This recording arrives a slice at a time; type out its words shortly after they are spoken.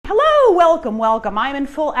welcome, welcome. I'm in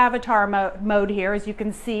full avatar mode here, as you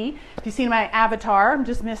can see. If you've seen my avatar, I'm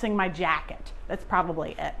just missing my jacket. That's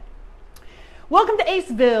probably it. Welcome to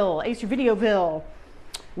Aceville, Ace Your Videoville.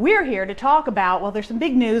 We're here to talk about, well, there's some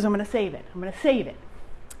big news. I'm going to save it.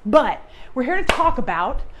 But we're here to talk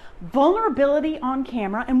about vulnerability on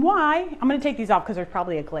camera and why. I'm going to take these off because there's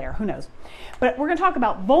probably a glare. Who knows? But we're going to talk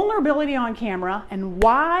about vulnerability on camera and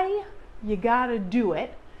why you got to do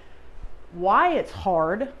it, why it's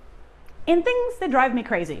hard, and things that drive me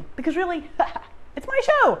crazy. Because really, it's my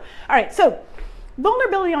show. All right, so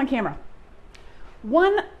vulnerability on camera.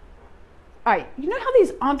 All right, you know how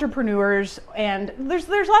these entrepreneurs, and there's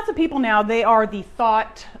lots of people now, they are the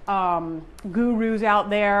thought gurus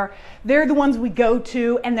out there. They're the ones we go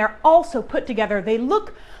to, and they're also put together. They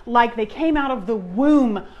look like they came out of the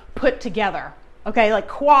womb put together, okay, like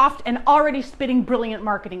coiffed and already spitting brilliant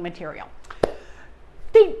marketing material.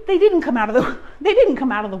 They didn't come out of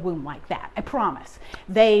the womb like that, I promise.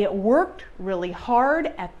 They worked really hard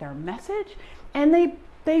at their message, and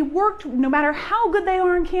they worked, no matter how good they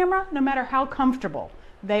are on camera, no matter how comfortable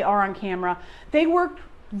they are on camera, they worked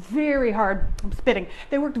very hard,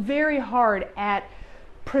 they worked very hard at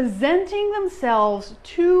presenting themselves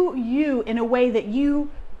to you in a way that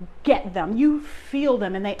you get them, you feel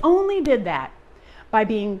them, and they only did that by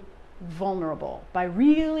being vulnerable, by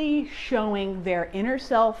really showing their inner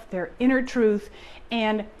self, their inner truth,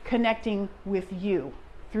 and connecting with you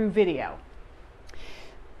through video.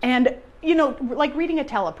 And you know, like reading a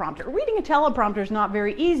teleprompter. Reading a teleprompter is not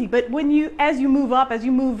very easy, but as you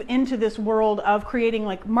move into this world of creating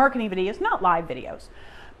like marketing videos, not live videos,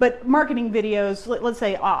 but marketing videos, let's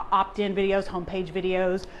say opt-in videos, homepage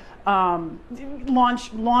videos,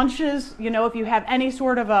 launches, you know, if you have any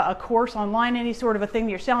sort of a course online, any sort of a thing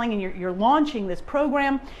that you're selling and you're launching this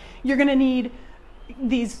program, you're going to need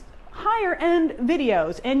these higher end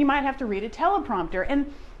videos, and you might have to read a teleprompter,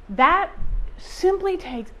 and that simply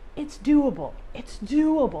takes, it's doable.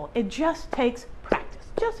 It just takes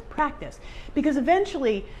practice, because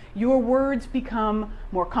eventually your words become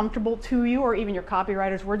more comfortable to you, or even your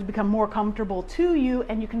copywriter's words become more comfortable to you,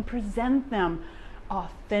 and you can present them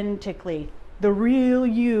authentically. The real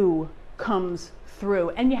you comes through,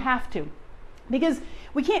 and you have to, because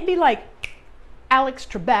we can't be like Alex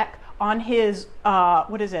Trebek on his,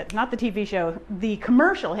 what is it? Not the TV show, the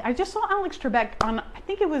commercial. I just saw Alex Trebek on, I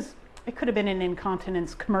think it could have been an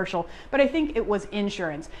incontinence commercial, but I think it was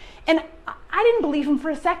insurance. And I didn't believe him for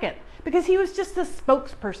a second, because he was just a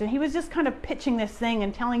spokesperson. He was just kind of pitching this thing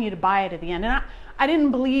and telling you to buy it at the end. And I didn't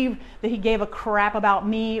believe that he gave a crap about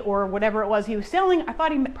me or whatever it was he was selling. I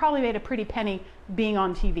thought he probably made a pretty penny being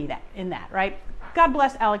on TV in that, right? God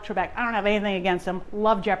bless Alex Trebek. I don't have anything against him.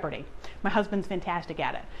 Love Jeopardy. My husband's fantastic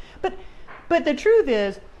at it. But the truth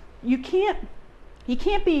is, you can't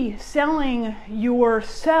be selling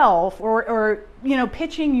yourself or you know,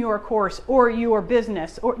 pitching your course or your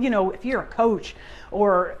business, or, you know, if you're a coach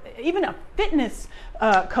or even a fitness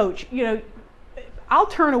coach, you know, I'll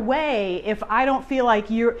turn away if I feel like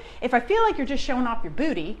you're just showing off your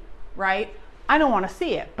booty, right? I don't want to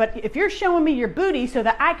see it. But if you're showing me your booty so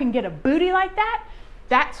that I can get a booty like that,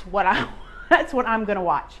 that's what I'm going to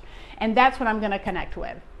watch. And that's what I'm going to connect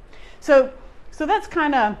with. So that's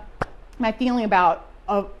kind of my feeling about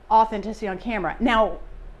authenticity on camera. Now,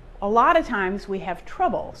 a lot of times we have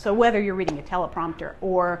trouble. So whether you're reading a teleprompter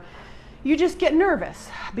or you just get nervous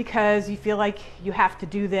because you feel like you have to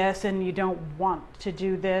do this and you don't want to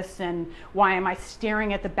do this, and why am I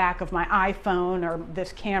staring at the back of my iPhone or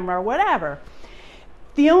this camera or whatever.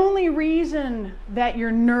 The only reason that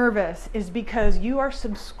you're nervous is because you are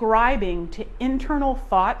subscribing to internal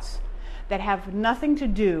thoughts that have nothing to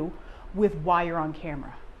do with why you're on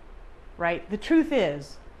camera. Right? The truth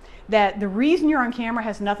is that the reason you're on camera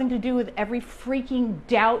has nothing to do with every freaking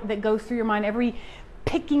doubt that goes through your mind, every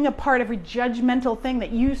picking apart, every judgmental thing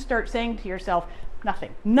that you start saying to yourself.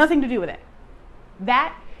 Nothing to do with it.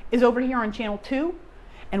 That is over here on channel 2,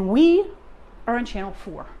 and we are on channel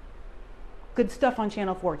 4. Good stuff on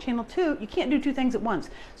channel 4. Channel 2, you can't do two things at once.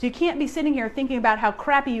 So you can't be sitting here thinking about how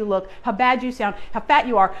crappy you look, how bad you sound, how fat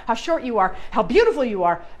you are, how short you are, how beautiful you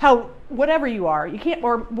are, how whatever you are. You can't,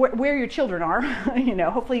 or where your children are. You know,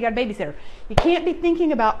 hopefully you got a babysitter. You can't be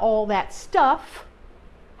thinking about all that stuff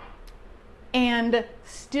and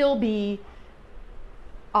still be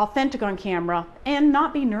authentic on camera and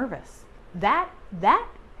not be nervous. That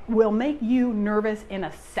will make you nervous in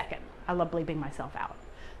a second. I love bleeping myself out.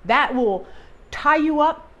 That will tie you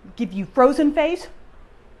up, give you frozen face.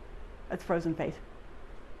 That's frozen face.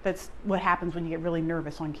 That's what happens when you get really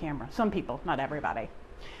nervous on camera. Some people, not everybody. All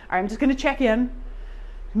right, I'm just going to check in,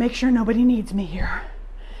 make sure nobody needs me here.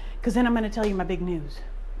 because then I'm going to tell you my big news.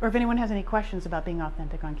 Or if anyone has any questions about being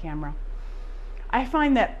authentic on camera. I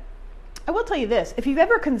find that, I will tell you this, if you've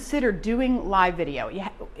ever considered doing live video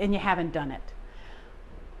and you haven't done it,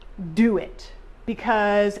 do it.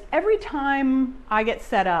 Because every time I get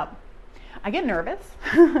set up, I get nervous,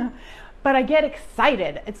 but I get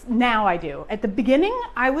excited. Now I do. At the beginning,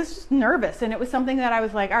 I was nervous, and it was something that I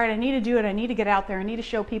was like, all right, I need to do it. I need to get out there. I need to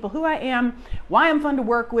show people who I am, why I'm fun to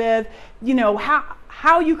work with, you know,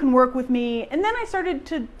 how you can work with me. And then I started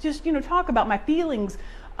to just, you know, talk about my feelings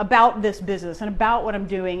about this business and about what I'm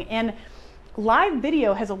doing. And live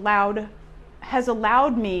video has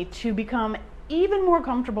allowed me to become even more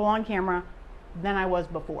comfortable on camera than I was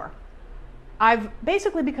before. I've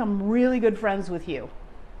basically become really good friends with you.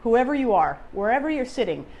 Whoever you are, wherever you're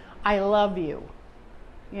sitting, I love you.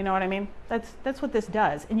 You know what I mean? That's what this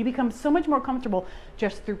does. And you become so much more comfortable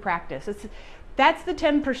just through practice. That's the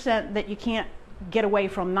 10% that you can't get away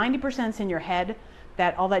from. 90%'s in your head,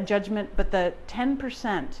 all that judgment, but the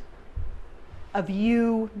 10% of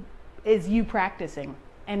you is you practicing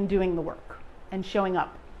and doing the work and showing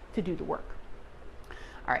up to do the work.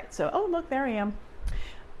 All right, so, oh, look, there I am.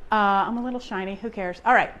 I'm a little shiny, who cares?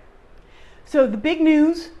 All right, so the big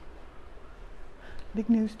news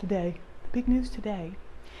today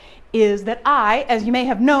is that I, as you may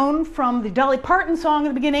have known from the Dolly Parton song at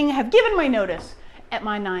the beginning, have given my notice at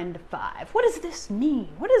my 9 to 5. What does this mean?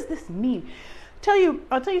 What does this mean?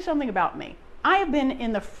 I'll tell you something about me. I have been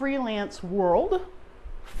in the freelance world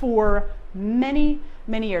for many,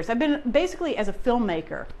 many years. I've been basically as a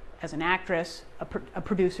filmmaker, as an actress, a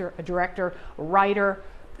producer, a director, a writer,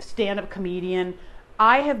 a stand-up comedian.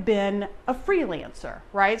 I have been a freelancer,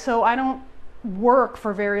 right? So I don't work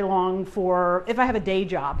for very long if I have a day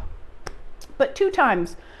job. But 2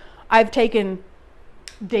 times I've taken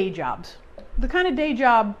day jobs. The kind of day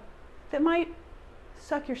job that might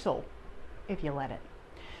suck your soul if you let it.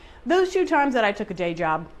 Those 2 times that I took a day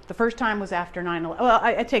job, the first time was after 9/11. Well,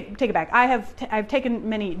 I take it back. I've taken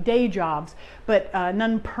many day jobs, but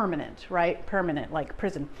none permanent, right? Permanent, like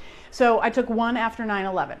prison. So I took one after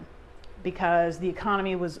 9/11 because the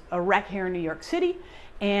economy was a wreck here in New York City,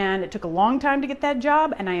 and it took a long time to get that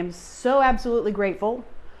job, and I am so absolutely grateful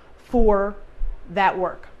for that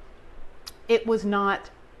work. It was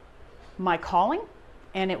not my calling,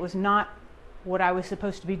 and it was not what I was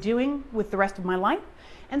supposed to be doing with the rest of my life.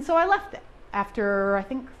 And so I left it after, I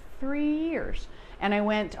think, 3 years. And I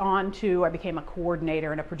became a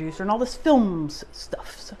coordinator and a producer and all this films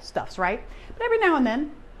stuffs, right? But every now and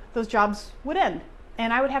then, those jobs would end.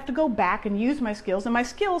 And I would have to go back and use my skills. And my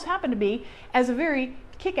skills happen to be as a very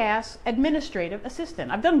kick-ass administrative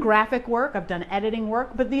assistant. I've done graphic work, I've done editing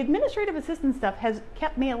work, but the administrative assistant stuff has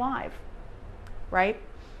kept me alive, right?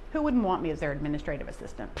 Who wouldn't want me as their administrative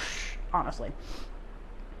assistant? Psh, honestly.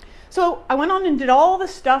 So I went on and did all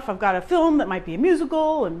this stuff. I've got a film that might be a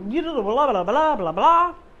musical and blah, blah, blah, blah,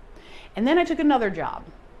 blah. And then I took another job.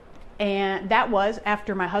 And that was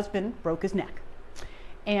after my husband broke his neck.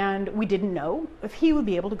 And we didn't know if he would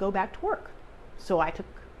be able to go back to work. So I took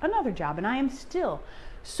another job, and I am still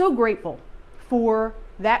so grateful for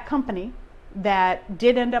that company that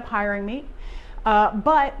did end up hiring me.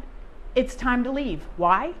 But it's time to leave.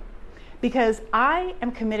 Why? Because I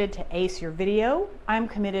am committed to Ace Your Video. I'm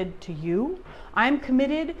committed to you. I'm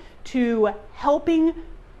committed to helping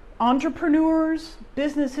entrepreneurs,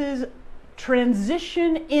 businesses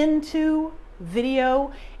transition into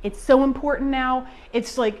video. It's so important now.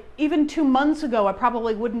 It's like even 2 months ago, I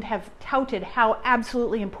probably wouldn't have touted how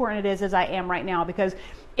absolutely important it is as I am right now, because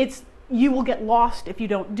you will get lost if you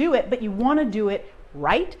don't do it, but you want to do it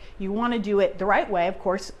right. You want to do it the right way, of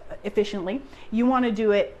course, efficiently. You want to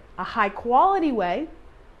do it a high quality way.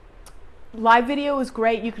 Live video is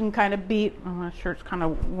great. You can kind of be, I'm not sure, it's kind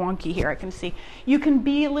of wonky here, I can see. You can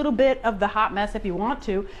be a little bit of the hot mess if you want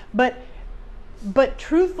to, but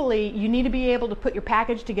truthfully, you need to be able to put your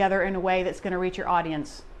package together in a way that's going to reach your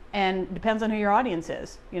audience. And it depends on who your audience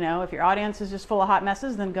is. You know, if your audience is just full of hot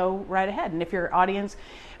messes, then go right ahead. And if your audience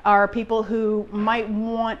are people who might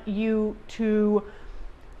want you to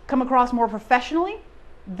come across more professionally,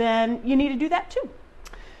 then you need to do that too.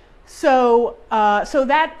 So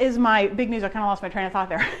that is my big news. I kind of lost my train of thought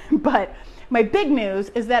there. But my big news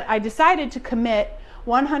is that I decided to commit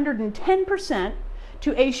 110%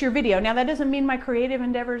 to Ace Your Video. Now, that doesn't mean my creative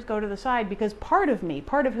endeavors go to the side, because part of me,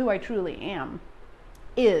 part of who I truly am,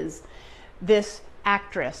 is this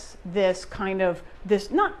actress, this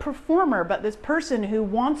not performer, but this person who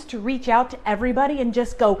wants to reach out to everybody and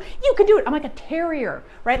just go, you can do it. I'm like a terrier,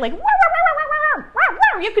 right? Like,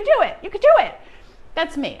 you can do it. You can do it.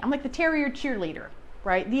 That's me. I'm like the terrier cheerleader.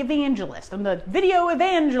 right? The evangelist. I'm the video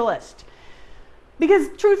evangelist.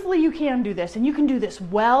 Because truthfully, you can do this and you can do this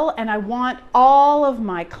well. And I want all of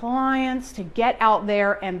my clients to get out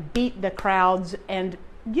there and beat the crowds and,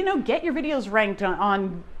 you know, get your videos ranked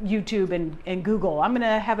on YouTube and Google. I'm going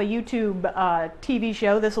to have a YouTube TV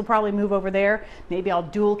show. This will probably move over there. Maybe I'll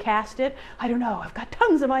dual cast it. I don't know. I've got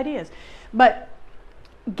tons of ideas. But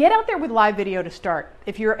get out there with live video to start.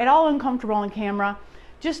 If you're at all uncomfortable on camera,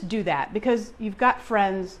 just do that, because you've got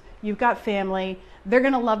friends, you've got family. They're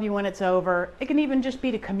going to love you when it's over. It can even just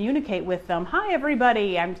be to communicate with them. Hi,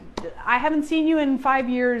 everybody. I haven't seen you in 5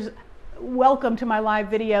 years. Welcome to my live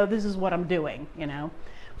video. This is what I'm doing, you know,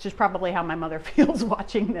 which is probably how my mother feels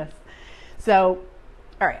watching this. So,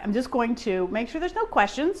 all right, I'm just going to make sure there's no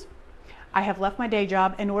questions. I have left my day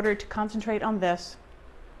job in order to concentrate on this.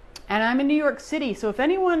 And I'm in New York City. So if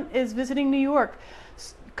anyone is visiting New York,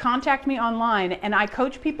 contact me online, and I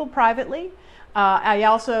coach people privately. I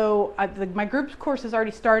also, my group course has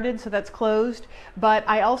already started, so that's closed, but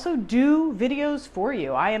I also do videos for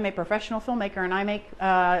you. I am a professional filmmaker, and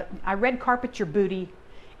I red carpet your booty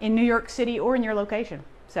in New York City or in your location.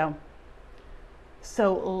 So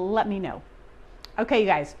let me know. Okay, you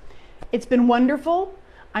guys, it's been wonderful.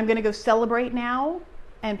 I'm gonna go celebrate now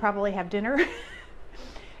and probably have dinner.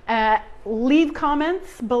 Leave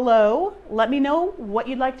comments below. Let me know what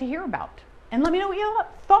you'd like to hear about, and let me know what you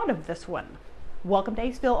thought of this one. Welcome to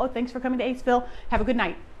Aceville. Oh, thanks for coming to Aceville. Have a good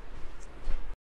night.